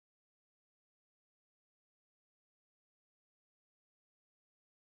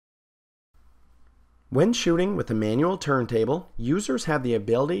When shooting with a manual turntable, users have the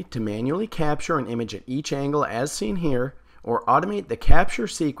ability to manually capture an image at each angle as seen here, or automate the capture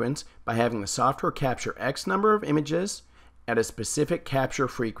sequence by having the software capture X number of images at a specific capture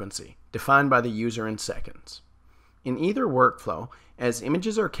frequency, defined by the user in seconds. In either workflow, as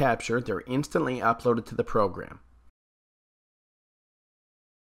images are captured, they're instantly uploaded to the program.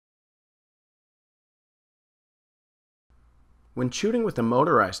 When shooting with a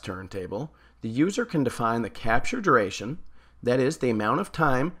motorized turntable, the user can define the capture duration, that is, the amount of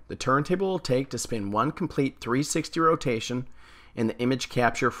time the turntable will take to spin one complete 360 rotation, and the image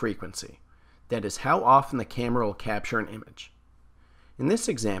capture frequency, that is, how often the camera will capture an image. In this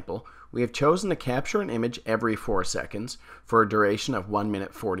example, we have chosen to capture an image every 4 seconds for a duration of 1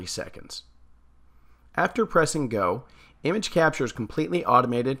 minute 40 seconds. After pressing go, image capture is completely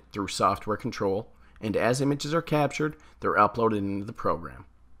automated through software control, and as images are captured, they're uploaded into the program.